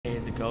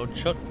Gold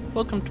Shot.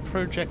 Welcome to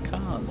Project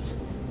Cars.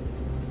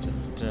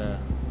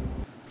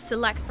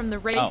 Select from the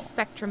race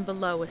spectrum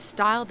below a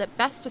style that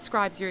best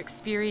describes your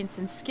experience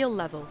and skill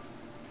level.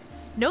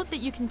 Note that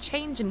you can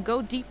change and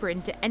go deeper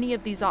into any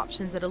of these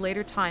options at a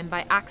later time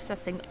by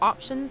accessing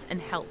Options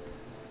and Help.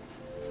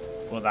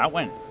 Well, that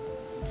went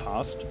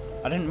fast.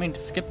 I didn't mean to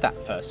skip that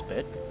first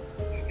bit.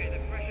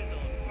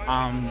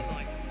 I'm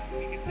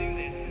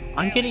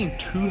getting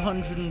 40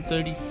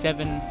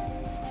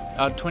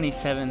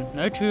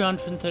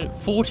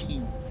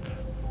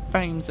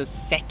 frames a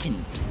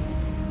second.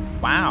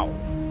 Wow.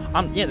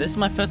 Yeah, this is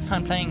my first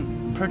time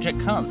playing Project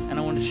Cars, and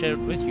I want to share it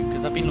with you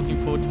because I've been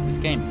looking forward to this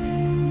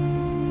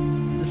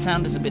game. The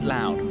sound is a bit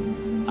loud,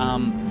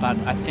 but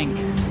I think,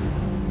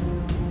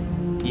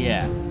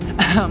 yeah.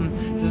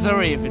 So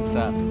sorry if it's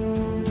a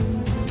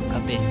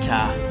bit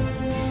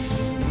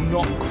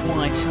not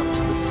quite up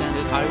to the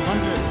standard. I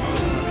wonder.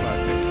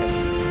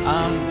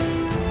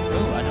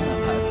 Oh, I don't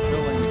know how to go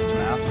away, Mr.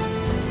 Mouse.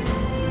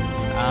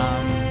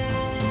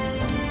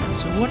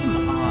 So what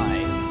am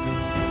I?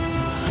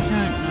 I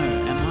don't know.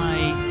 Am I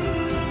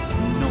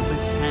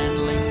novice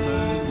handling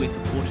mode with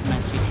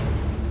automatic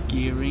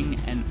gearing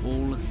and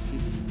all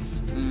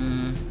assists?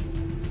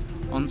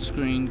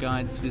 On-screen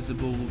guides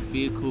visible,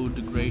 vehicle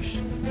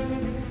degradation.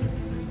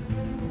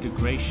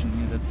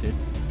 Yeah, that's it.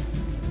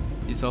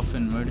 Is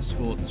often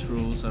motorsports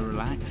rules are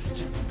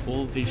relaxed,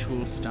 all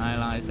visual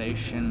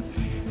stylization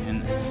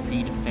and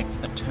speed effects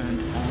are turned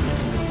on,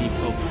 and the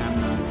default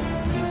camera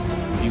is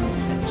fuel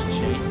set to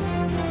chase.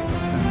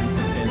 Opponents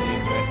are fairly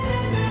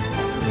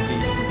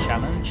aggressive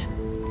challenge.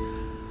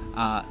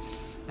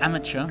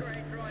 Amateur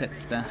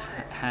sets the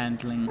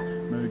handling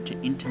mode to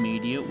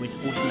intermediate with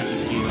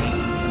automatic gearing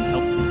and some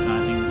helpful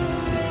driving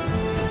assists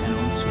and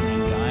on-screen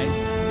guides.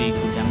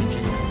 Vehicle damage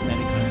is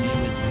cosmetic only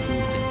with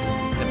fuel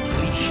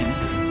depletion.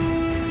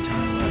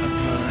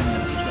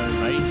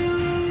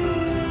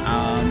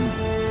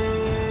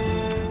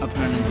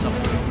 Opponents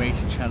offer a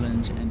greater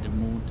challenge and are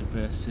more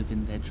diversive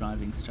in their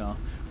driving style,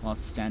 while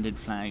standard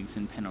flags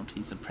and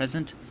penalties are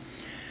present.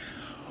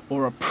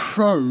 Or a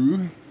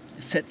pro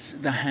sets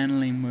the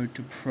handling mode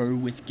to pro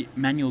with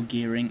manual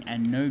gearing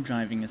and no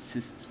driving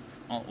assists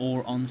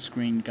or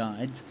on-screen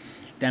guides.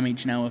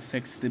 Damage now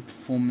affects the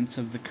performance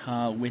of the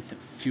car with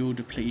fuel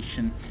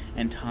depletion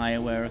and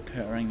tyre wear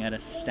occurring at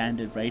a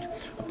standard rate.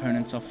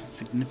 Opponents offer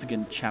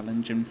significant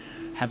challenge and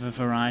have a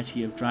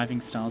variety of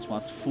driving styles,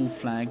 whilst full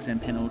flags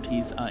and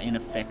penalties are in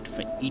effect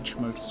for each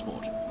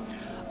motorsport.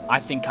 I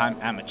think I'm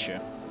amateur.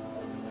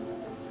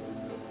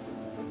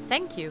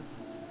 Thank you.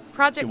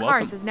 Project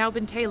Cars has now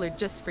been tailored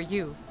just for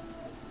you.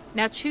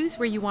 Now choose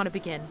where you want to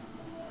begin.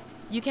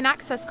 You can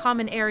access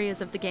common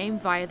areas of the game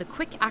via the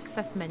Quick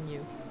Access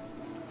menu.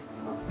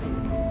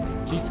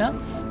 She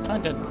sounds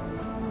kind of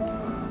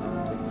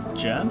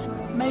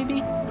German,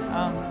 maybe?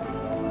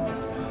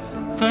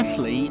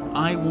 Firstly,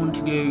 I want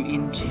to go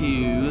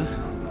into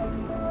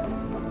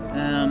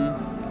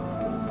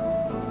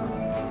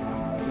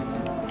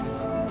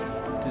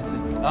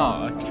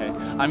oh, okay.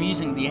 I'm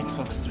using the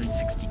Xbox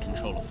 360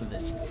 controller for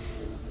this.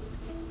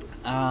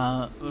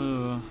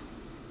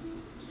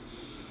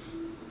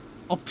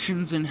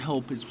 Options and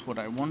help is what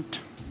I want.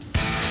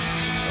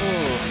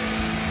 Oh,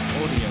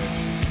 audio,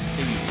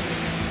 please.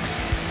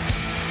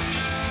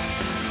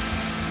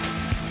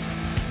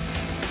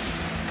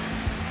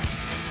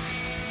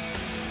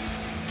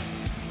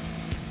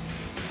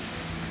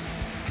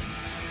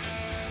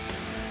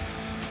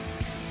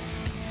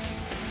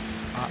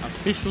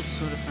 Official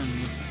certified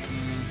music.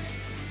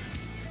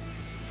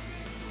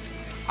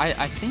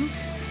 I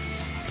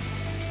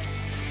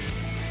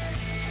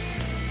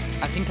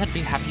think I'd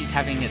be happy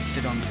having it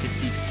sit on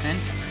 50%.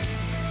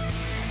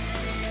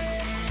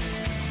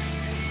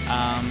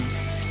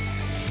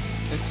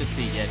 Let's just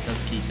see. Yeah, it does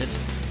keep it.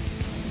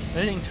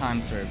 Loading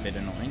times are a bit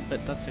annoying,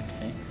 but that's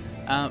okay.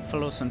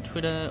 Follow us on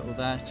Twitter or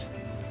that.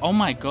 Oh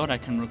my god, I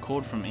can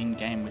record from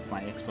in-game with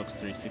my Xbox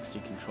 360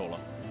 controller.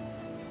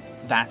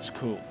 That's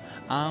cool.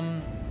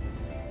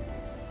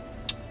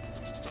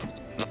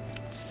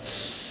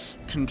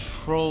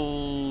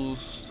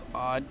 Controls,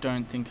 I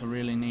don't think I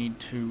really need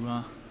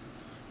to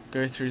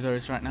go through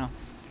those right now.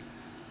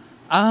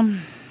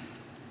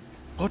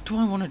 What do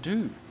I want to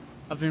do?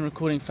 I've been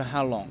recording for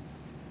how long?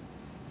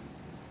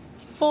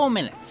 4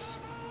 minutes.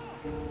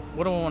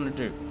 What do I want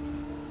to do?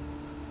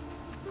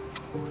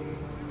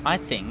 I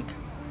think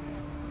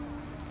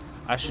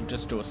I should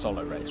just do a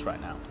solo race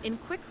right now. In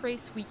Quick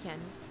Race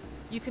Weekend,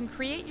 you can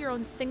create your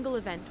own single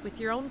event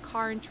with your own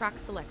car and track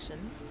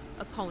selections,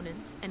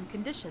 opponents, and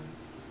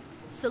conditions.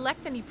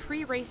 Select any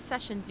pre-race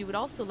sessions you would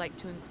also like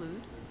to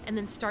include, and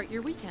then start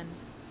your weekend.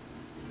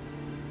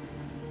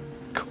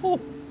 Cool.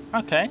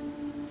 Okay.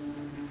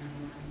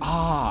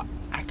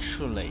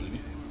 Actually,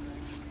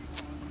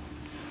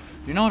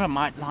 you know what I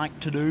might like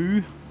to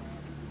do?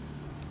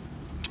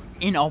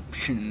 In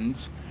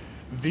options,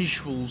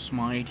 visuals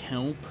might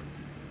help.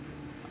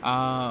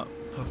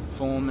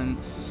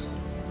 Performance.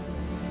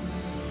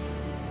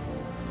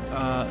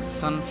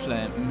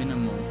 Sunflare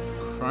minimal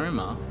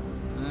chroma.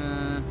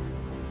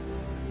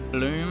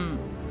 Bloom.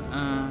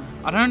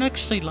 I don't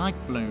actually like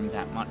Bloom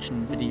that much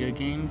in video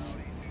games.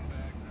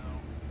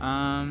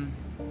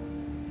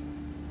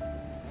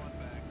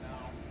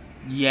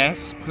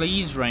 Yes,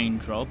 please,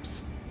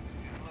 raindrops.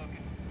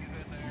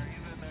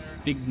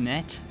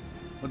 Vignet?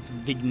 What's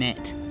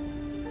Vignet?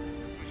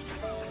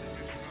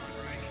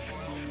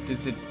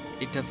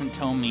 It doesn't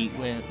tell me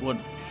what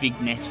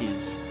Vignet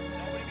is.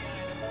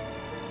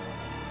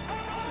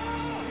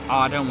 Oh,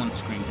 I don't want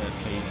screen dirt,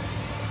 please.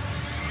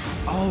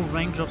 Oh,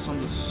 raindrops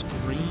on the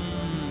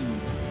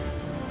screen.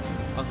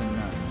 Oh, then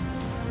no.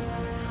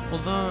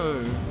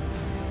 Although...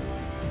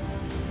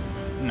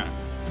 no.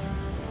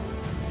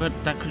 But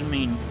that could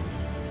mean...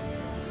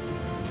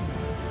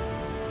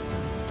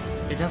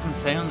 it doesn't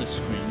say on the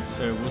screen,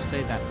 so we'll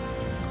say that.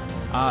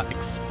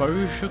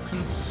 Exposure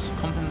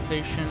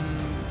compensation,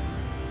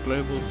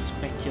 global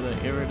specular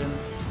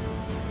irridance,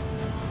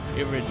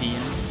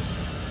 irradiance,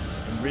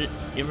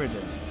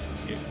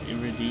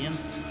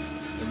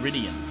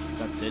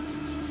 that's it.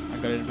 I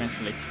got it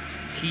eventually.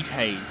 Heat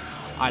haze,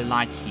 I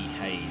like heat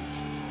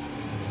haze.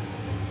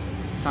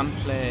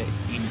 Sunflare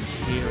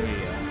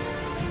interior.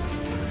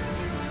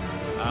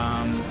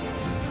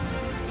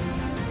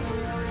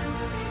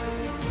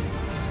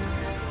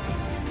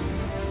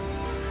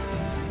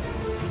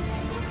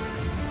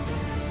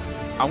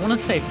 I want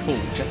to say full,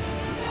 just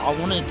I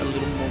want it a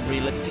little more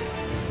realistic.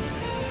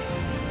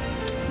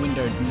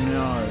 Windowed,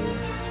 no.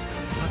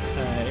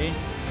 Okay.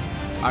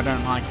 I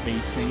don't like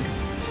VSync.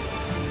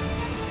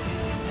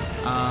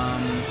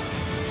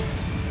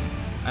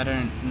 I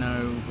don't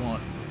know what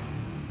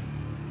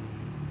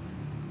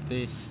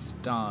this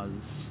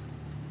does.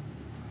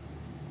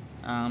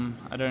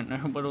 I don't know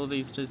what all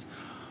these does.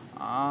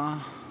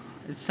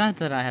 It's sad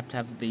that I have to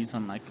have these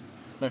on like...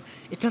 but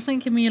it doesn't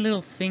give me a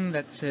little thing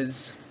that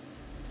says...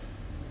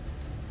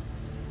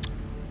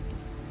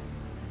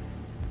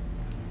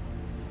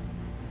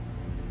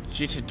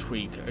 jitter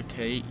tweak,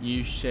 okay,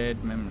 use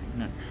shared memory,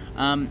 no.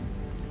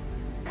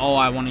 Oh,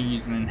 I want to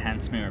use an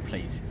enhanced mirror,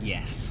 please.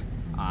 Yes.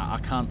 I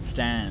can't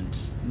stand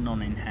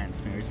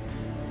non-enhanced mirrors.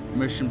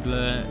 Motion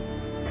blur,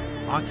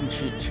 I can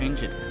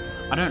change it.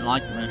 I don't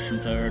like motion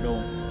blur at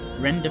all.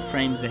 Render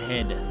frames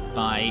ahead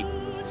by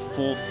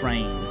 4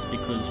 frames,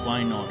 because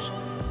why not?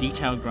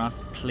 Detail grass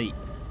complete.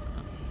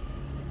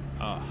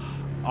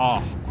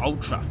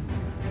 Ultra.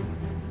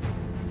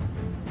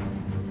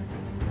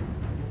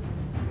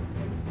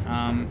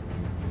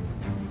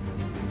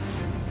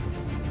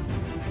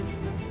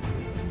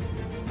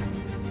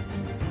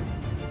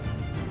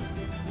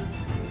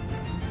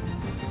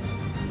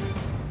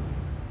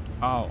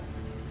 Oh.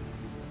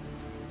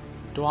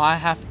 Do I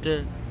have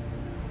to...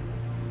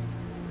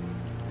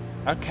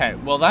 okay,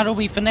 well that'll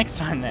be for next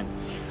time then.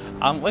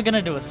 We're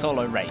gonna do a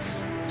solo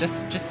race.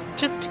 Just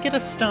to get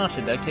us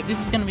started, okay? This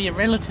is gonna be a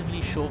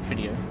relatively short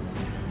video.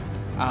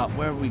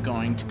 Where are we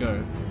going to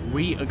go?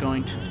 We are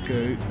going to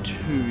go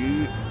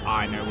to...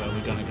 I know where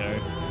we're gonna go.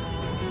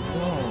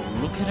 Whoa,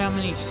 look at how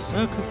many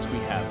circuits we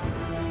have.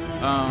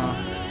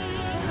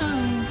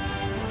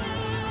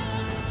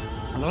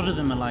 A lot of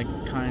them are like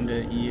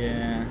kinda,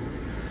 yeah.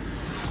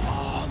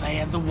 Oh, they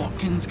have the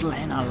Watkins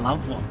Glen. I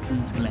love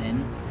Watkins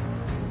Glen.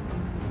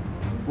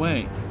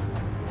 Wait.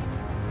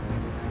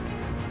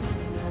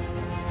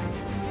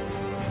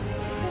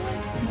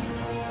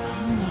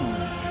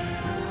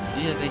 Oh.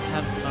 Yeah, they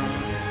have,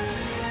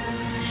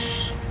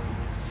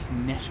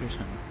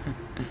 Snetterton.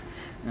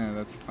 Oh,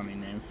 that's a funny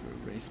name for a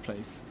race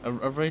place. A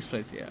race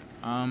place, yeah.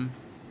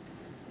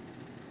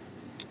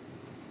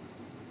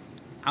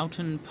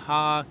 Outen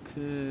Park,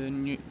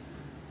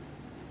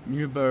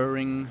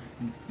 Newburying,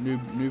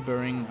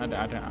 I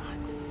don't,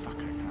 fuck, I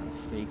can't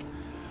speak.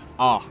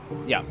 Oh,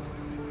 yeah.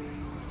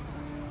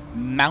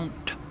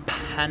 Mount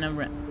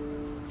Panorama.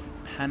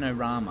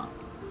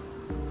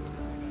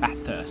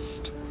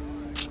 Bathurst.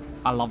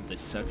 I love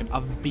this circuit.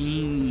 I've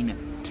been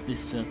to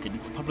this circuit.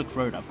 It's a public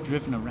road. I've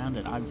driven around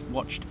it. I've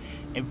watched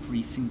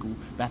every single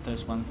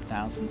Bathurst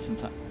 1000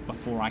 since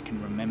before I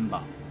can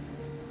remember.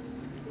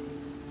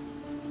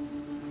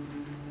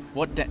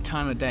 What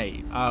time of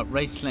day?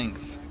 Race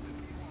length.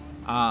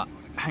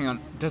 Hang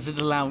on. Does it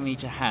allow me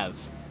to have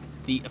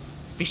the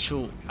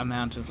official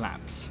amount of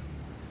laps?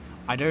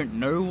 I don't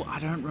know. I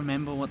don't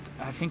remember what...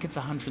 I think it's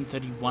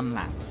 131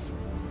 laps.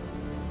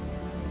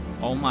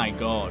 Oh my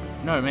god.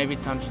 No, maybe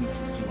it's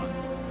 161.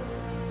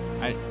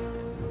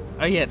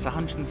 Oh yeah, it's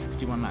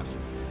 161 laps.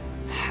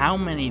 How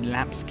many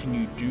laps can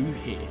you do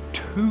here?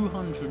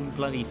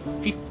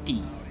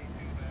 250.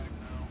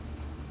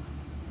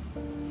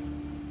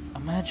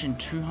 Imagine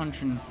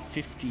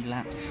 250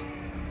 laps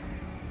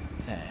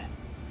there.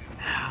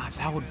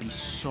 That would be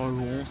so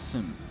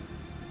awesome.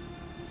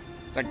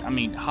 Like, I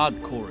mean,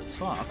 hardcore as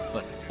fuck,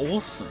 but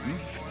awesome.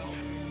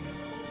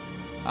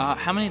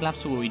 How many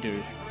laps will we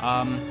do?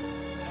 I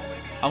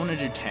want to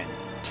do 10.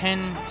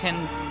 10,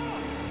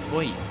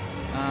 wait.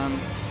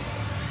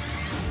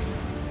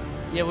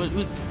 Yeah, we'll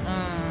do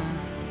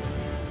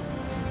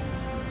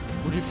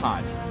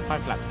 5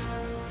 laps.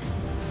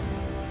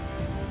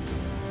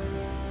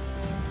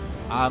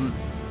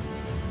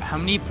 How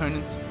many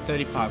opponents?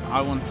 35.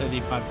 I want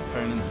 35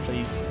 opponents,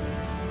 please.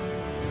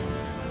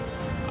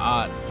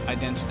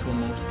 Identical,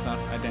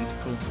 multi-class,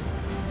 identical.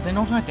 They're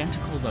not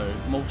identical though.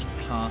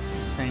 Multi-class,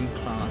 same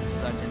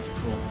class,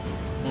 identical,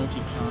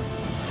 multi-class.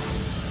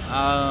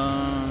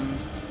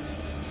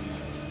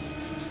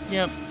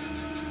 Yep.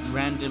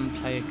 Random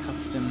player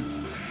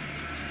custom.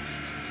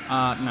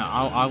 No,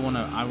 I want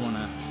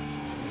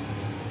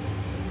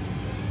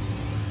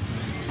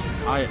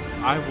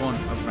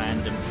a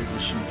random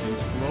position,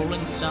 please.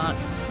 Rolling start?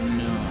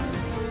 No.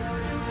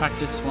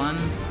 Practice 1.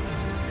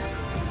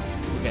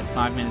 We'll get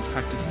 5 minutes.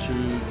 Practice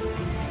 2.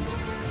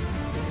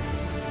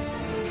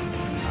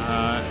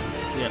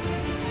 Yep.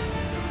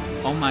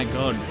 Oh my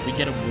god, we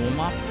get a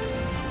warm-up?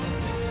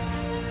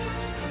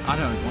 I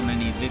don't want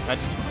any of this, I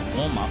just want a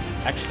warm-up.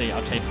 Actually,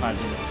 I'll take 5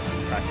 minutes to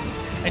practice.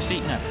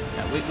 Actually, no,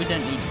 we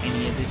don't need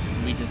any of this,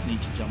 we just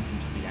need to jump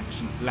into the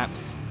action.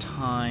 Lapse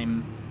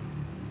time.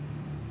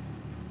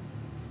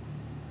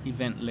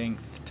 Event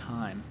length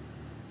time.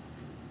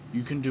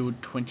 You can do a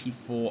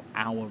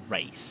 24-hour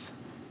race.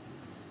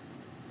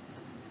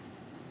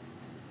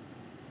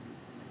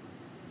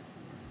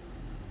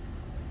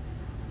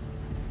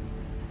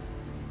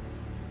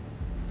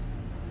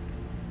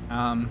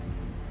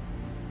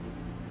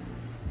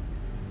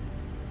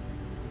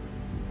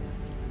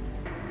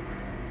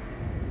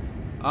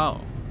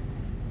 Oh.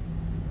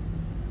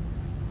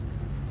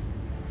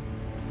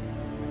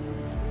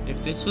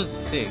 If this was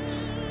 6.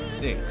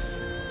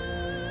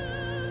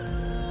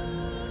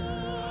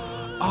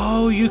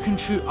 Oh, you can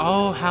choose.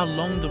 Oh, how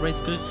long the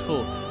race goes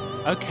for.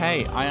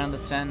 Okay, I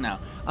understand now.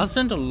 I've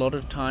spent a lot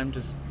of time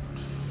just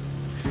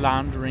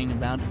floundering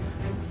about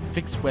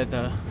fixed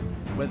weather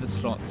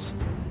slots.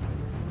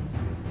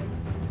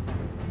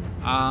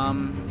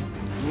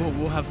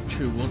 We'll have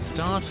 2. We'll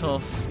start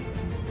off.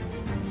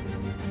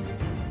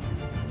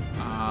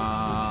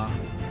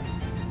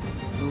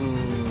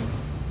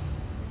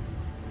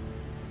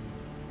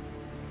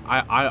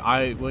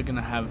 We're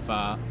gonna have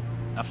a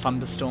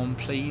thunderstorm,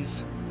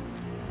 please.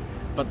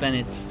 But then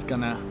it's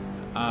gonna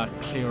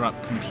clear up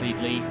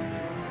completely,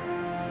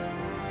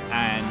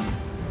 and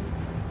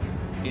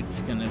it's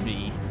gonna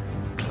be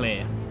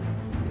clear.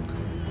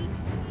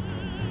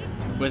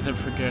 Weather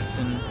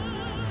progression.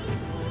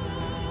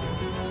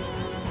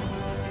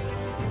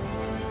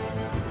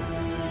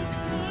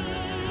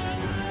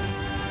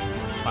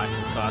 Twice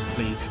as fast,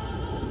 please.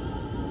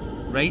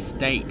 Race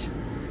date.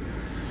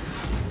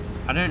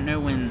 I don't know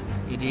when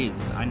it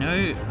is. I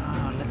know.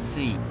 Let's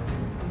see.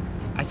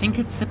 I think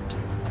it's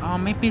oh,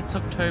 maybe it's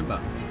October.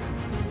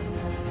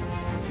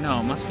 No,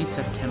 it must be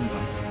September.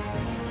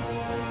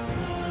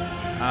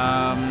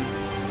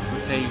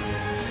 We'll say.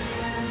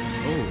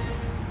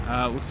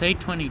 We'll say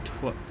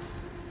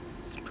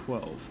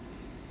 2012.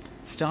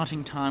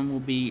 Starting time will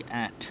be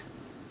at.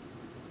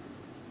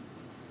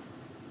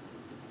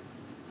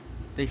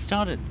 They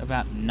start at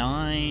about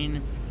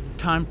 9.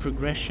 Time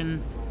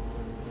progression.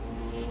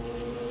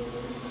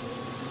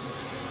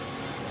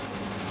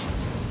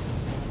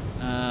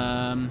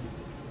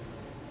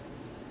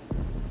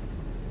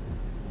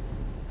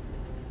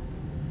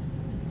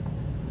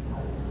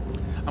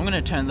 I'm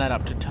gonna turn that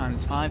up to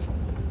 ×5.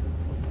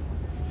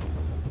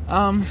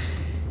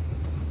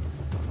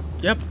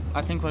 Yep,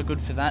 I think we're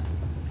good for that.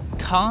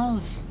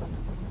 Cars.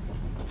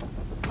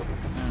 Oh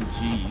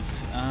jeez.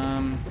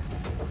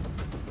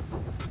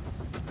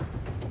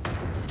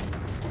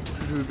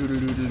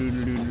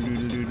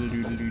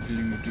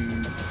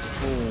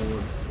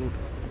 Ford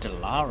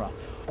Delara.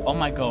 Oh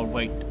my god,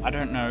 wait, I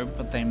don't know,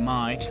 but they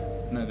might.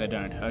 No, they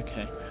don't.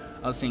 Okay.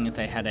 I was seeing if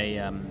they had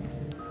a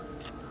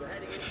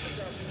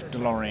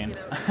DeLorean.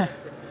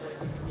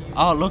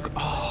 Oh, look.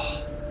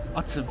 Oh,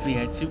 it's a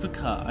V8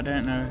 supercar. I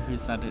don't know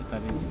whose that is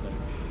though.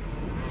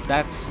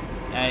 That's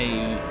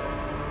a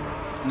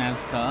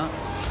NASCAR.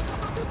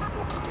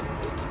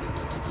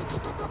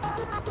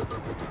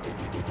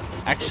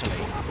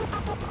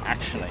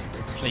 Actually,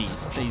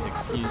 please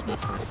excuse me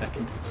for a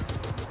second.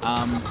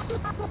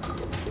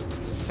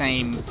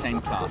 Same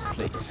class,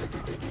 please.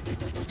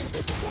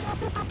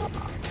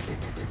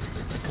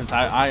 Because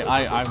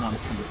I want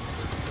some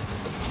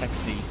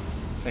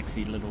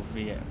sexy little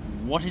V8.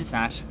 What is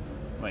that?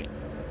 Wait.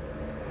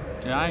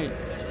 Did I?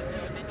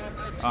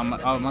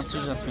 Oh, it must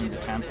have just been the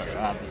tamper,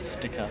 the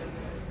sticker.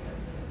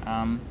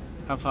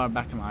 How far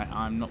back am I?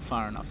 I'm not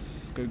far enough.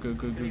 Go.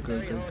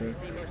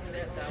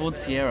 Ford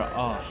Sierra.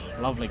 Oh,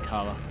 lovely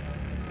color.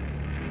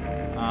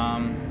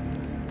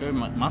 Go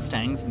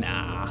Mustangs.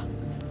 Nah.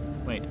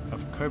 Wait, a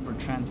Cobra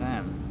Trans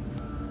Am.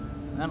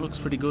 That looks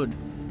pretty good.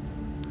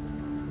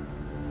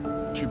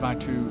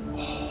 2x2.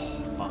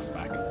 Oh,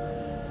 fastback.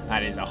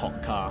 That is a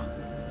hot car.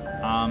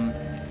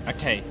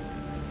 Okay.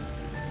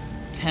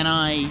 Can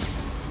I...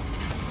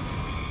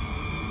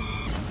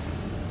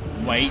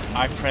 Wait,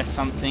 I pressed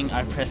something.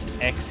 I pressed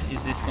X.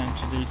 Is this going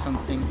to do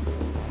something?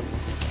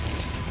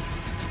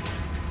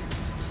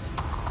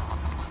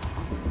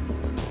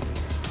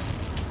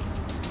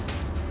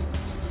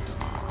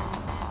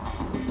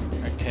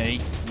 Okay,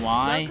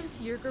 why? Welcome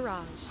to your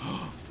garage.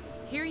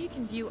 Here you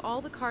can view all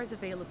the cars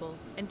available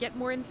and get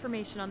more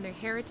information on their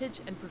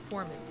heritage and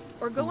performance,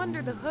 or go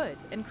under the hood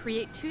and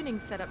create tuning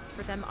setups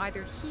for them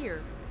either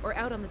here or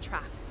out on the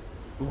track.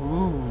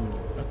 Ooh,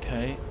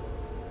 okay.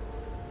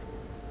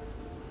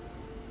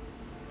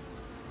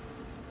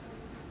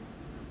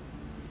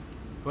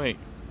 Wait.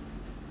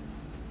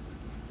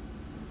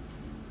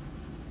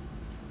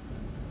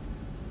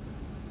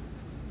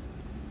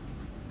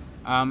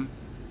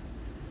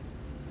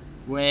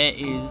 Where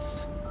is...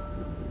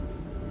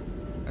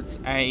 That's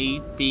A,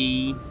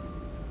 B,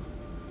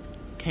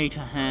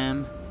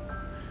 Caterham,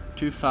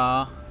 too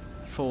far,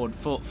 Ford.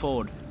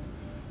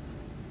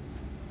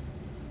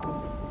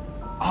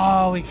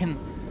 Oh, we can...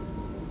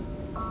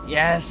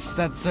 Yes,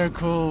 that's so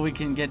cool, we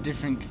can get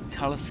different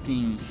color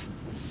schemes.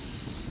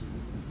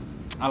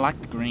 I like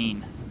the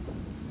green.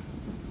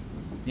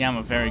 Yeah, I'm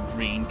a very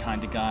green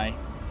kind of guy.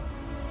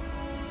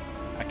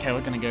 Okay,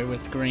 we're gonna go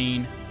with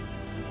green.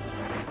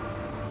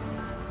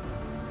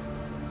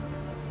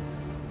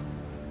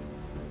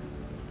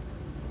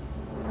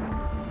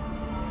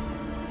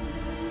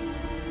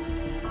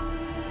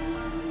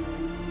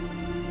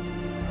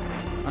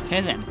 Okay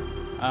then.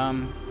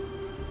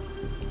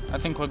 I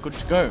think we're good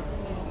to go.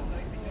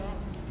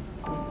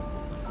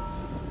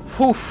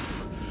 Whew.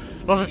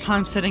 A lot of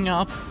time setting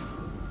up.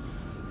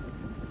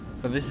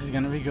 But this is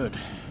gonna be good.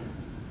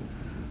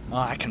 Oh,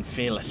 I can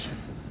feel it.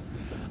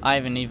 I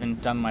haven't even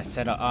done my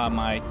setup,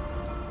 my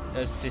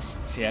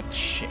assists yet.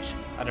 Shit.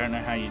 I don't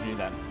know how you do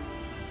that.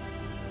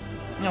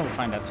 Yeah, we'll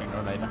find out sooner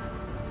or later.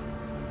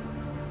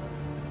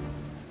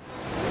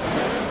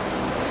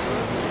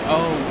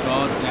 Oh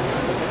god damn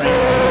it,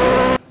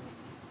 friend.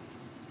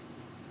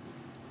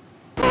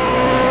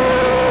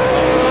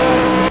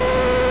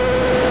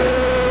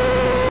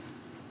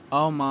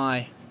 Oh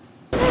my.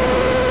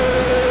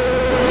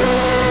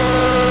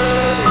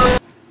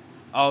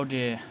 Oh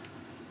dear.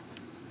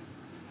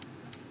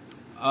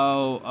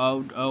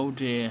 Oh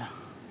dear.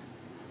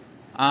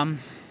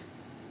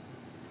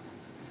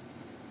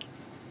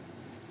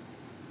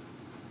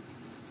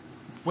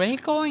 We're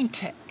going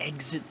to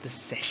exit the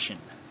session.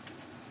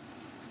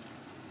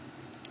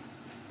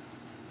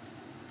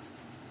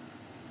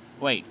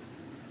 Wait.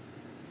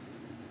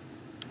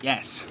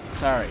 Yes,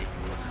 sorry.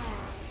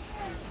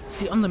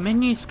 See, on the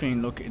menu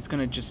screen, look, it's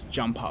gonna just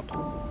jump up.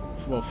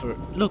 Well,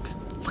 look,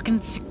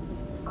 fucking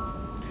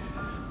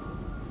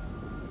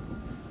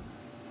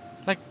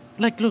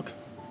like, look.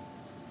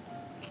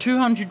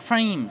 200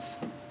 frames.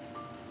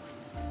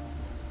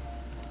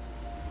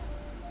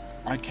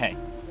 Okay.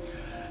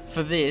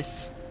 For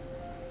this,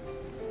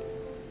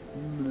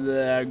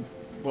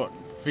 what,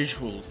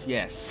 visuals,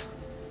 yes.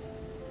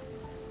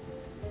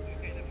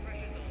 Okay, the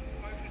pressure's on.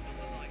 Focus on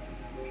the light.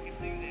 We can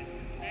do this.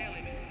 Nail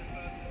him into the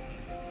first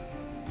one.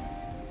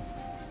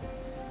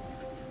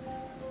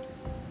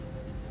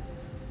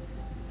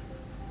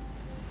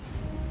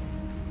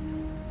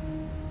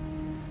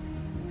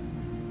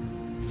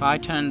 If I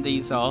turn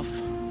these off,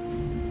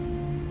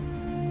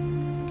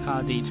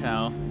 car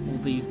detail, all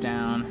these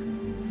down,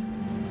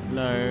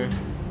 low,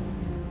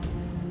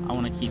 I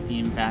want to keep the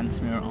advance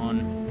mirror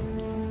on,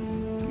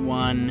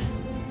 1,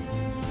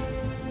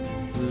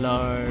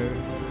 low,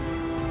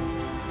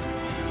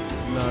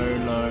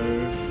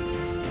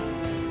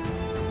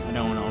 I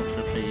don't want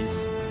ultra, please,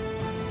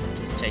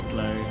 just take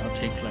low, I'll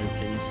take low,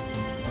 please.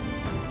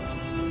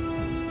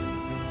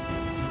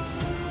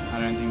 I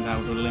don't think that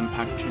will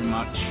impact too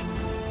much.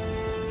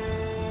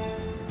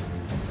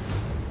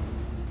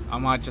 I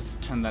might just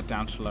turn that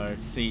down to low.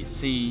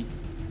 See.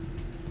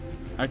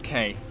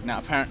 Okay, now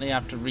apparently I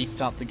have to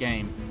restart the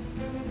game.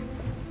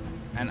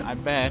 And I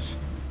bet...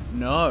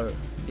 No.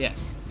 Yes.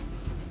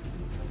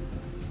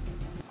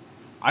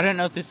 I don't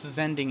know if this is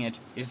ending it.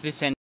 Is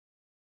this ending?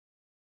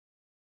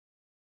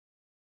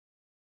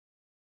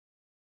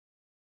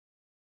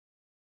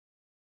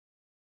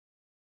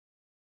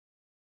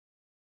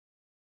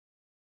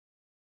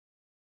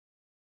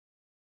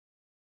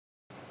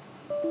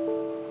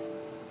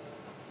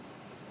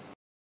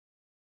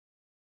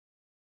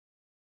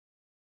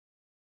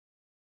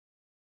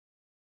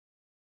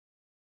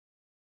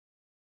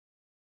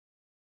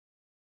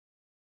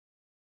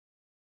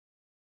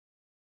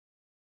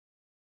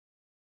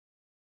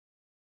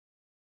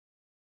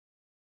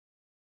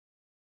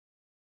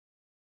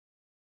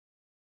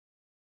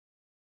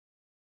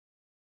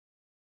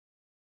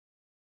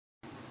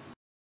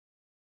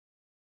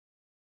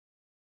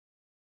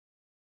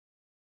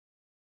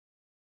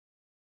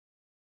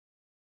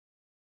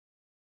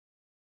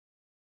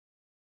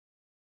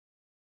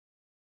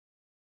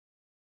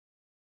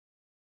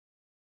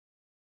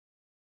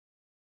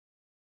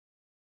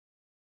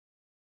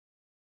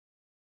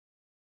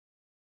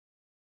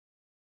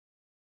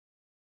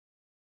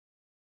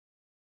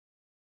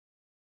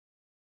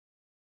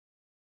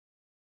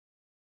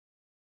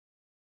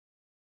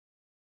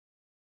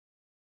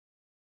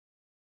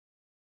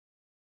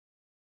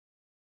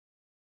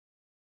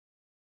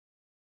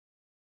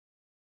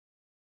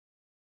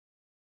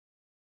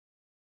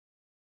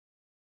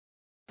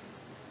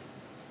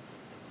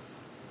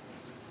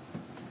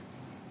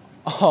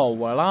 Oh,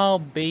 well, I'll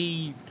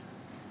be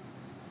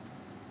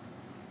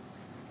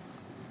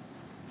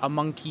a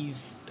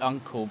monkey's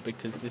uncle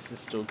because this is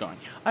still going.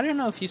 I don't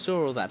know if you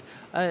saw all that.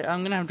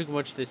 I'm gonna have to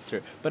watch this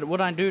through. But what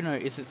I do know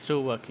is it's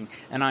still working,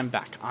 and I'm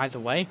back. Either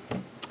way,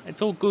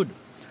 it's all good.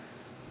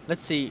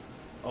 Let's see.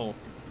 Oh,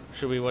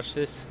 should we watch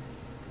this?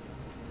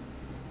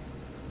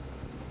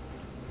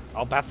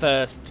 Oh,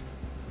 Bathurst.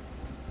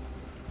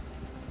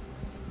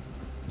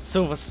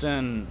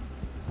 Silverstone.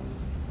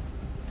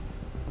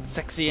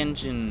 Sexy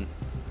engine.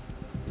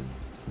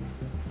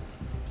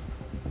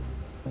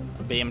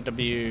 A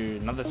BMW,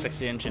 another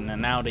sexy engine,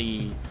 an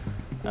Audi,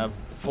 a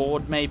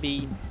Ford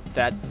maybe,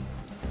 that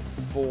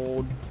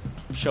Ford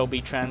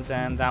Shelby Trans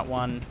Am, that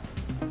one,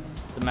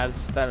 the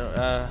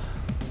Mazda,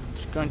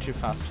 going too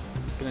fast.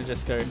 I'm gonna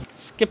just go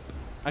skip.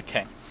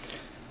 Okay.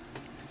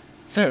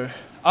 So,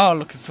 oh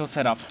look, it's all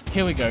set up.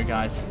 Here we go,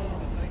 guys.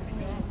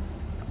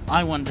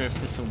 I wonder if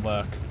this will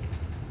work.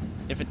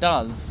 If it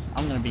does,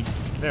 I'm gonna be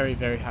very,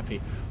 very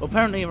happy. Well,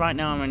 apparently right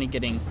now I'm only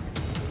getting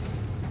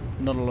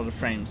not a lot of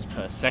frames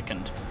per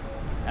second,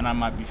 and I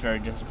might be very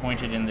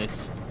disappointed in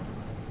this.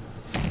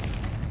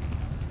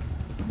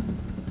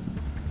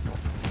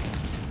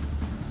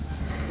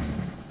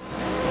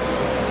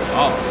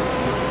 Oh.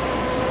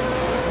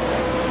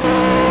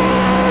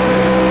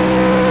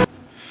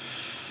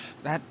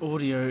 That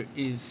audio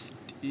is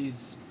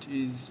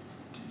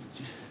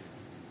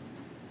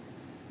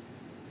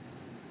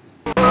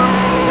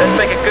Let's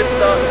make a good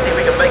start and see if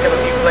we can make up a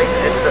few places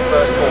into the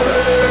first corner.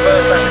 The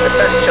first lap is the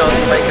best chance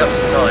to make up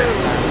some time.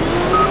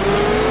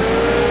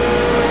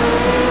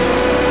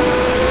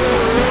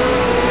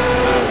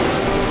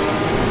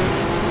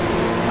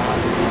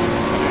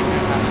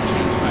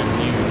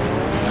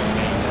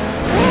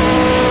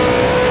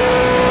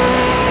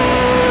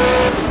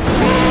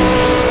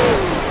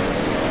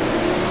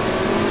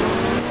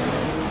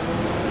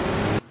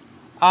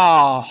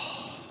 Oh.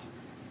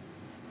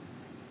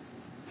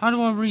 How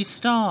do I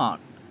restart?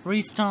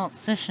 Restart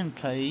session,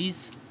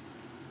 please.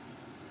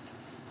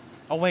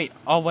 Oh wait,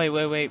 wait.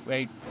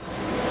 Green.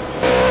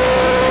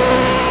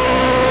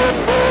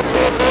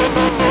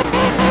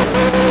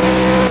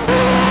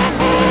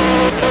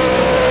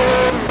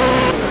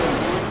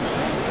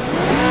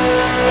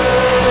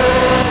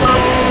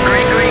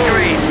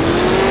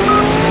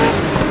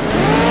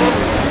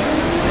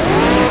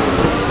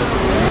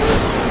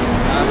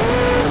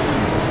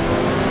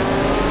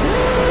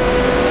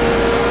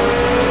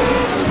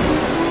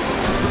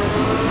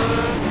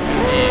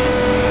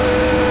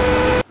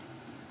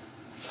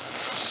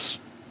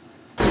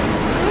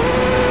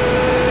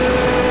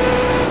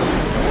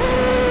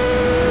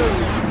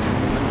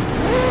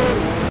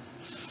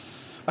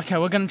 Okay,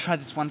 we're gonna try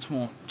this once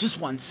more. Just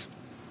once.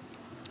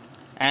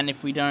 And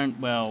if we don't,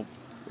 well,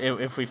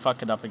 if we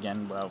fuck it up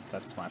again, well,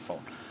 that's my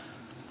fault.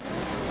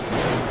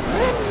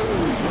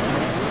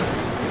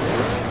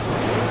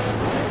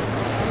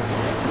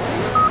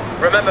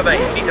 Remember mate,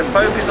 you need to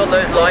focus on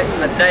those lights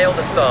and nail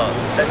the start.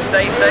 Let's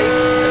stay safe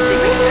and see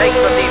if we can take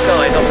some of these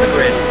guys off the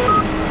grid.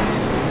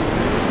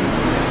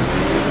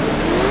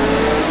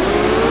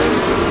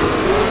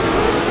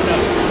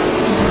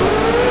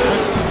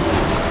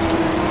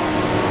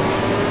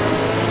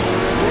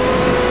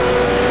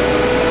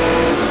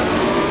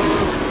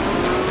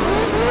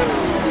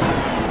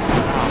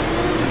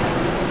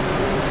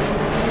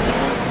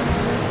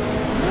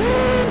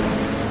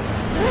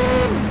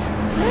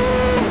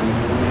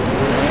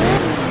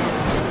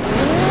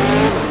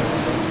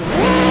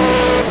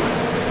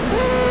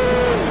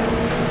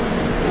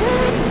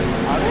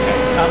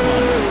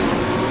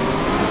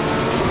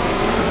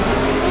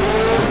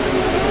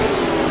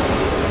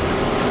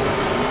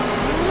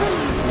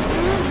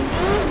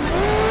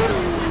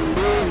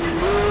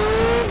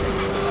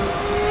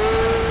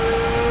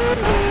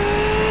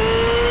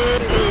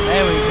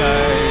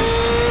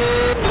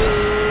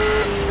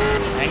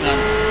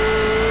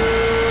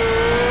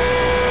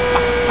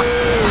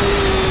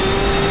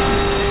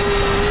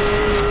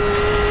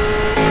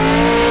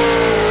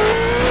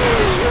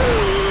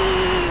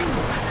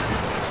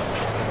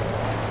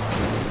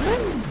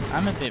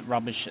 I'm a bit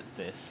rubbish at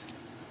this.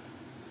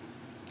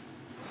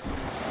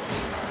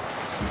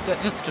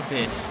 Just a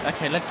bit.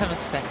 Okay, let's have a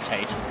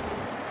spectate.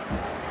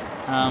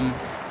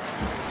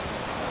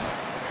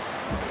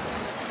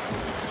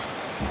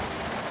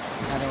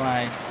 How do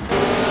I...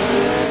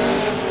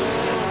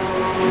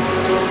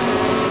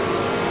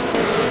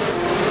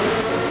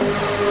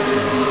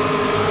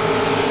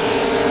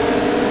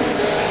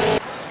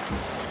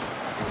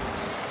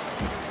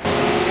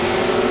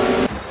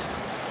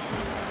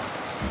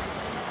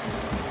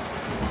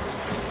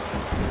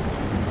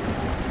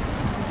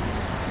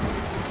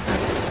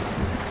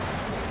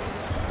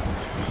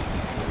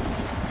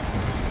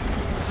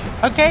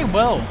 Okay,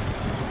 well,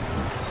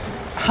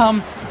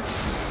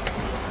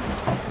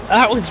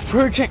 that was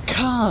Project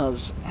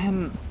Cars,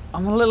 and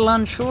I'm a little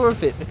unsure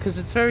of it because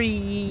it's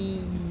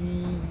very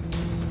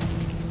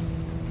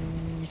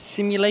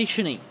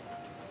simulation-y.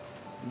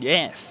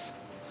 Yes.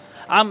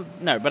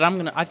 No, but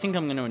I think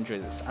I'm gonna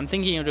enjoy this. I'm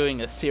thinking of doing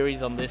a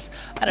series on this.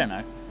 I don't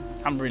know.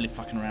 I'm really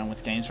fucking around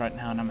with games right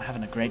now, and I'm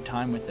having a great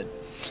time with it.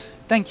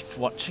 Thank you for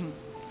watching.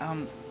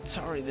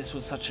 Sorry this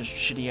was such a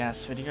shitty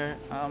ass video.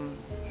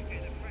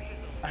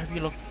 I hope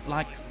you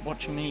like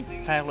watching me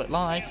fail at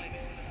life.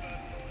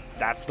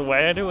 That's the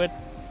way I do it.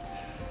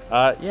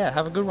 Yeah,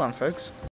 have a good one, folks.